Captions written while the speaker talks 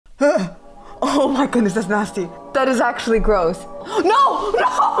Oh my goodness, that's nasty. That is actually gross. No,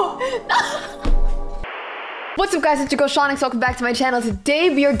 no! What's up guys, it's your girl Shonyx, welcome back to my channel.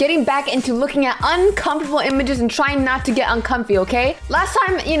 Today we are getting back into looking at uncomfortable images and trying not to get uncomfy, okay? Last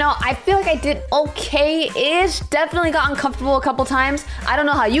time, you know, I feel like I did okay-ish. Definitely got uncomfortable a couple times. I don't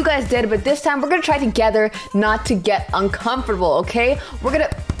know how you guys did, but this time we're gonna try together not to get uncomfortable, okay? We're gonna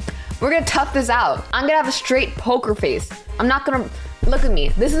tough this out. I'm gonna have a straight poker face. I'm not gonna, look at me.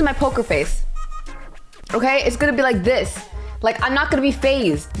 This is my poker face. Okay, it's gonna be like this. Like, I'm not gonna be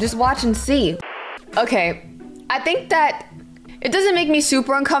phased. Just watch and see. Okay. I think that it doesn't make me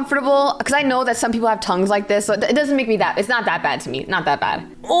super uncomfortable because I know that some people have tongues like this, so it doesn't make me that, it's not that bad to me, not that bad.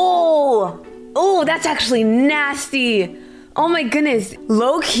 Oh, that's actually nasty. Oh my goodness,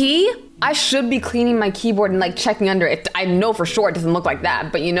 low key, I should be cleaning my keyboard and like checking under it. I know for sure it doesn't look like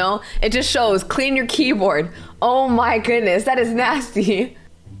that, but you know, it just shows clean your keyboard. Oh my goodness, that is nasty.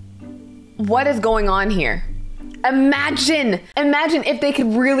 What is going on here? Imagine if they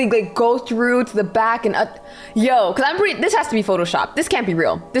could really like go through to the back and up. Yo, cause this has to be Photoshopped. This can't be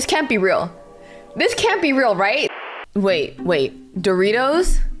real. This can't be real. This can't be real, right? Wait.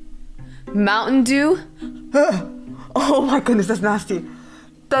 Doritos? Mountain Dew? Oh my goodness, that's nasty.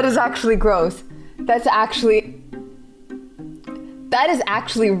 That is actually gross. That is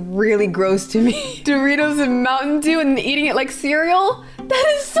actually really gross to me. Doritos and Mountain Dew and eating it like cereal?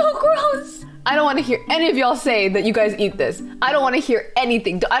 That is so gross. I don't want to hear any of y'all say that you guys eat this. I don't want to hear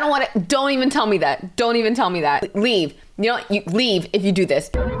anything. Don't even tell me that. Don't even tell me that. Leave. You know, you leave if you do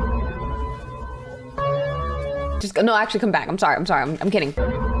this. Just go, no, actually come back. I'm sorry, I'm kidding.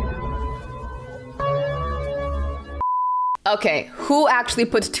 Okay, who actually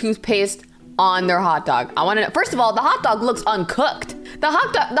puts toothpaste on their hot dog? I want to know. First of all, the hot dog looks uncooked. The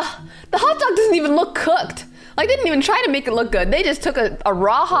hot dog doesn't even look cooked. Like, they didn't even try to make it look good. They just took a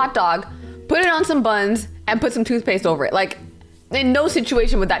raw hot dog, put it on some buns, and put some toothpaste over it. Like, in no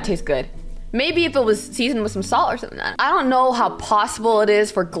situation would that taste good. Maybe if it was seasoned with some salt or something. I don't know how possible it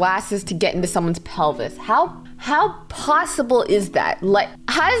is for glasses to get into someone's pelvis. How possible is that? Like,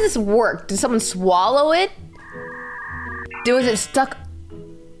 how does this work? Does someone swallow it? Is it stuck?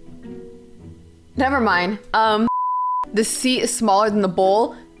 Never mind. The seat is smaller than the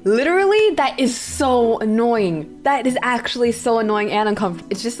bowl. Literally, that is so annoying. That is actually so annoying and uncomfortable.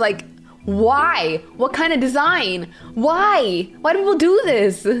 It's just like, why? What kind of design? Why? Why do people do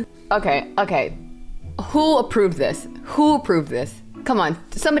this? Okay. Who approved this? Who approved this? Come on,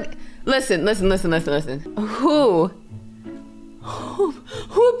 somebody, listen. Who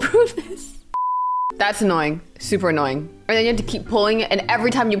approved this? That's annoying, super annoying. And then you have to keep pulling it, and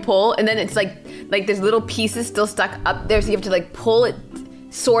every time you pull, and then it's like there's little pieces still stuck up there, so you have to like pull it,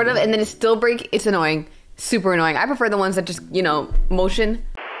 sort of, and then it still breaks. It's annoying, super annoying. I prefer the ones that just, you know, motion.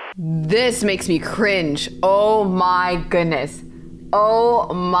 This makes me cringe. Oh my goodness.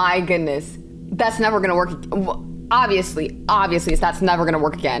 Oh my goodness. That's never gonna work. Obviously, that's never gonna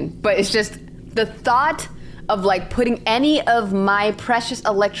work again. But it's just the thought of like putting any of my precious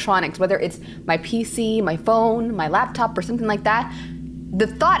electronics, whether it's my PC, my phone, my laptop, or something like that, the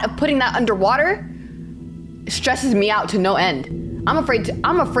thought of putting that underwater stresses me out to no end. I'm afraid to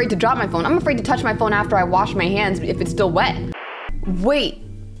drop my phone. I'm afraid to touch my phone after I wash my hands if it's still wet. Wait,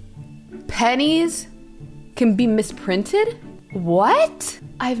 pennies can be misprinted? What?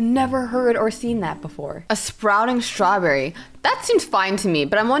 I've never heard or seen that before. A sprouting strawberry. That seems fine to me,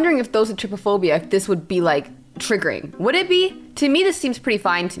 but I'm wondering if those with trypophobia, if this would be like triggering. Would it be? To me, this seems pretty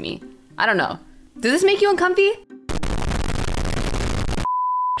fine to me. I don't know. Does this make you uncomfy?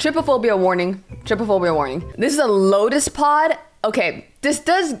 Trypophobia warning. Trypophobia warning. This is a lotus pod. Okay, this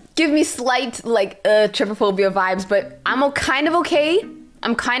does give me slight like trypophobia vibes, but I'm kind of okay.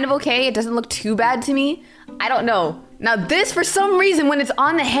 I'm kind of okay. It doesn't look too bad to me. I don't know. Now this, for some reason, when it's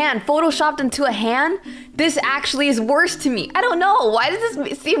on the hand, photoshopped into a hand, this actually is worse to me. I don't know. Why does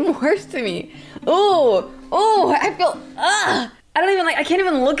this seem worse to me? Oh, I feel, I can't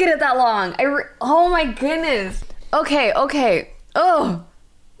even look at it that long. Oh my goodness. Okay. Oh,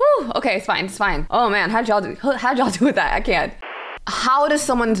 whew. Okay, it's fine. Oh man, how'd y'all do with that? I can't. How does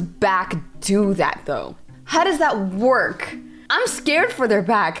someone's back do that though? How does that work? I'm scared for their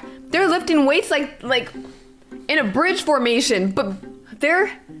back. They're lifting weights like in a bridge formation, but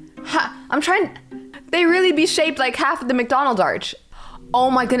they really be shaped like half of the McDonald's arch. Oh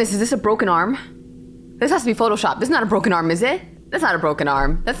my goodness, is this a broken arm? This has to be Photoshopped. This is not a broken arm, is it? That's not a broken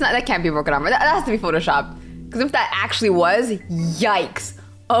arm. That can't be a broken arm. That has to be Photoshopped. Because if that actually was, yikes.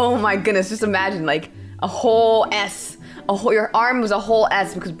 Oh my goodness, just imagine like a whole S. Your arm was a whole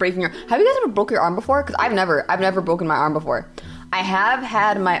S because breaking your, have you guys ever broken your arm before? Because I've never broken my arm before. I have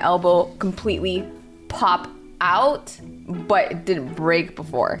had my elbow completely pop out, but it didn't break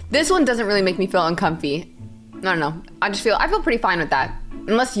before. This one doesn't really make me feel uncomfy. I don't know. I feel pretty fine with that.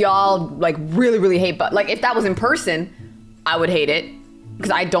 Unless y'all like really hate bugs. Like if that was in person, I would hate it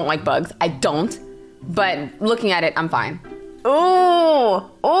because I don't like bugs. I don't. But looking at it, I'm fine.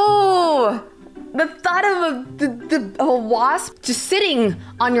 Oh, the thought of a wasp just sitting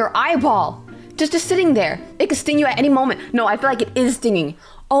on your eyeball, just sitting there. It could sting you at any moment. No, I feel like it is stinging.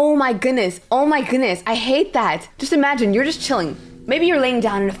 Oh my goodness, I hate that. Just imagine, you're just chilling. Maybe you're laying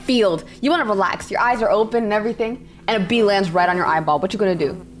down in a field. You wanna relax, your eyes are open and everything, and a bee lands right on your eyeball. What you gonna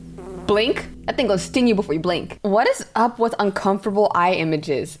do? Blink? That thing gonna sting you before you blink. What is up with uncomfortable eye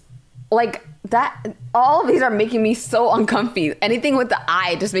images? Like that, all of these are making me so uncomfy. Anything with the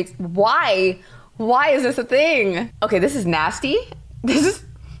eye just makes, why? Why is this a thing? Okay, this is nasty. This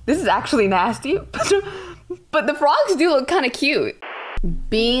is actually nasty, but the frogs do look kind of cute.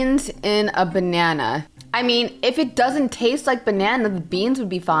 Beans in a banana. I mean, if it doesn't taste like banana, the beans would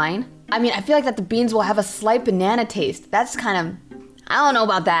be fine. I mean, I feel like that the beans will have a slight banana taste. That's kind of, I don't know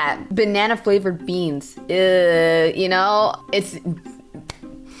about that. Banana flavored beans. You know, it's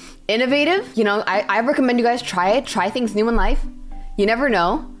innovative. You know, I recommend you guys try it. Try things new in life. You never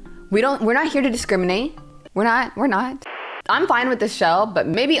know. We're not here to discriminate. We're not. I'm fine with this shell, but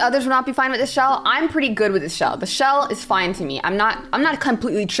maybe others will not be fine with this shell. I'm pretty good with this shell. The shell is fine to me. I'm not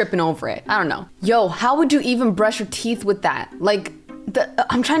completely tripping over it. I don't know. Yo, how would you even brush your teeth with that? Like,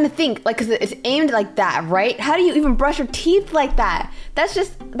 I'm trying to think, like, cause it's aimed like that, right? How do you even brush your teeth like that?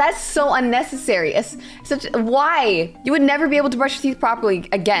 That's so unnecessary. It's such, why? You would never be able to brush your teeth properly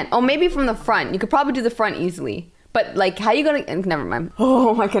again. Oh, maybe from the front. You could probably do the front easily. But like, how you gonna, never mind.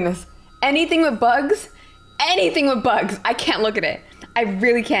 Oh my goodness. Anything with bugs, I can't look at it. I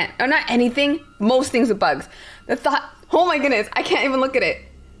really can't. Or not anything, most things with bugs. The thought, oh my goodness, I can't even look at it.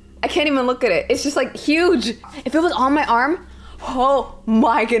 I can't even look at it. It's just like huge. If it was on my arm, oh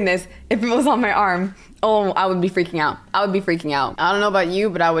my goodness. If it was on my arm, oh, I would be freaking out. I would be freaking out. I don't know about you,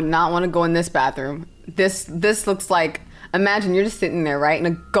 but I would not want to go in this bathroom. This looks like, imagine you're just sitting there, right? And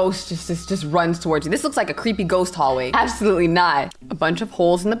a ghost just runs towards you. This looks like a creepy ghost hallway. Absolutely not. A bunch of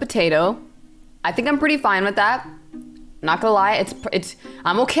holes in the potato. I think I'm pretty fine with that. Not gonna lie,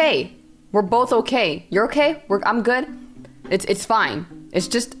 I'm okay. We're both okay. You're okay? I'm good. It's fine. It's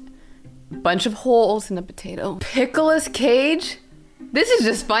just a bunch of holes in the potato. Pickle's cage? This is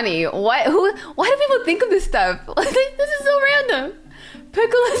just funny. Why do people think of this stuff? This is so random.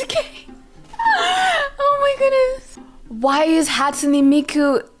 Pickle's cage. Oh my goodness. Why is Hatsune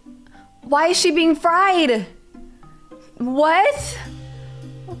Miku, why is she being fried? What?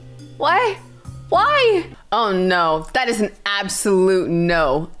 Why? Why? Oh no, that is an absolute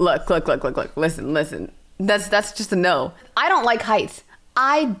no. Look, listen. That's just a no. I don't like heights.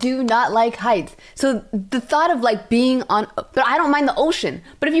 I do not like heights. So the thought of like being on, but I don't mind the ocean.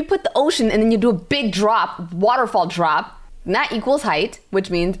 But if you put the ocean and then you do a big drop, waterfall drop, that equals height, which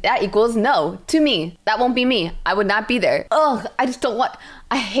means that equals no to me. That won't be me. I would not be there. Ugh, I just don't want,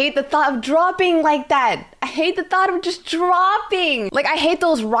 I hate the thought of dropping like that. I hate the thought of just dropping. Like I hate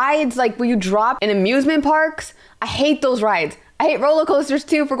those rides like where you drop in amusement parks. I hate those rides. I hate roller coasters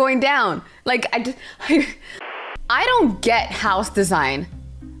too for going down. Like I don't get house design.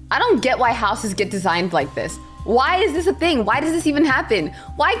 I don't get why houses get designed like this. Why is this a thing? Why does this even happen?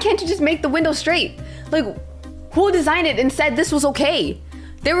 Why can't you just make the window straight? Like, who designed it and said this was okay?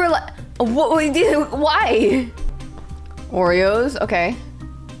 They were like, why? Oreos, okay.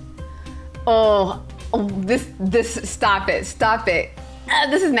 Oh, this, stop it.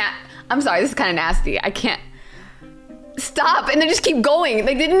 This is I'm sorry, this is kind of nasty. I can't. Stop, and they just keep going.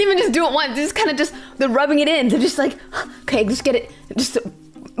 They didn't even just do it once. They just kind of they're rubbing it in. They're just like, okay, just get it. Just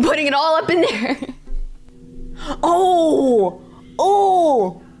putting it all up in there. Oh.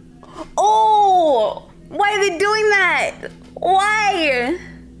 Why are they doing that? Why?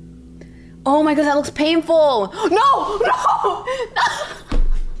 Oh my god, that looks painful. No. Oh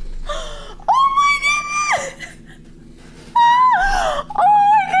my goodness. Oh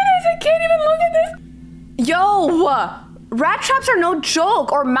my goodness, I can't even look at this. Yo, rat traps are no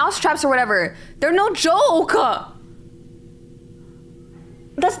joke, or mouse traps or whatever. They're no joke.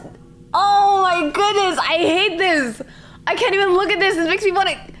 That's, oh my goodness, I hate this. I can't even look at this. This makes me want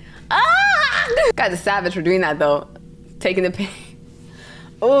to, Guy's a savage for doing that though. Taking the pain.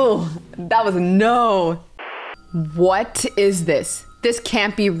 Oh, that was a no. What is this? This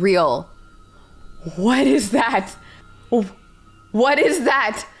can't be real. What is that? What is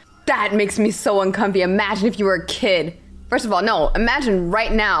that? That makes me so uncomfy. Imagine if you were a kid. First of all, no, imagine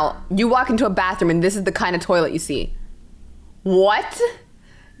right now, you walk into a bathroom and this is the kind of toilet you see. What?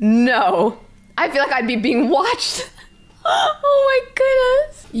 No. I feel like I'd be being watched. Oh my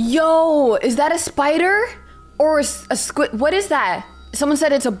goodness. Yo, is that a spider? Or a squid? What is that? Someone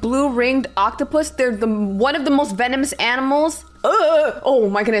said it's a blue-ringed octopus. They're one of the most venomous animals. Oh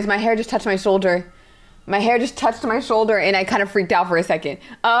my goodness, my hair just touched my shoulder. My hair just touched my shoulder and I kind of freaked out for a second.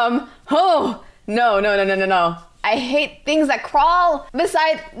 Oh, no. I hate things that crawl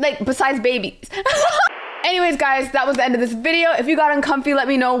besides babies. Anyways, guys, that was the end of this video. If you got uncomfy, let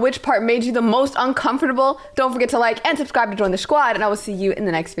me know which part made you the most uncomfortable. Don't forget to like and subscribe to join the squad, and I will see you in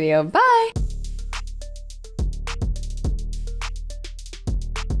the next video. Bye.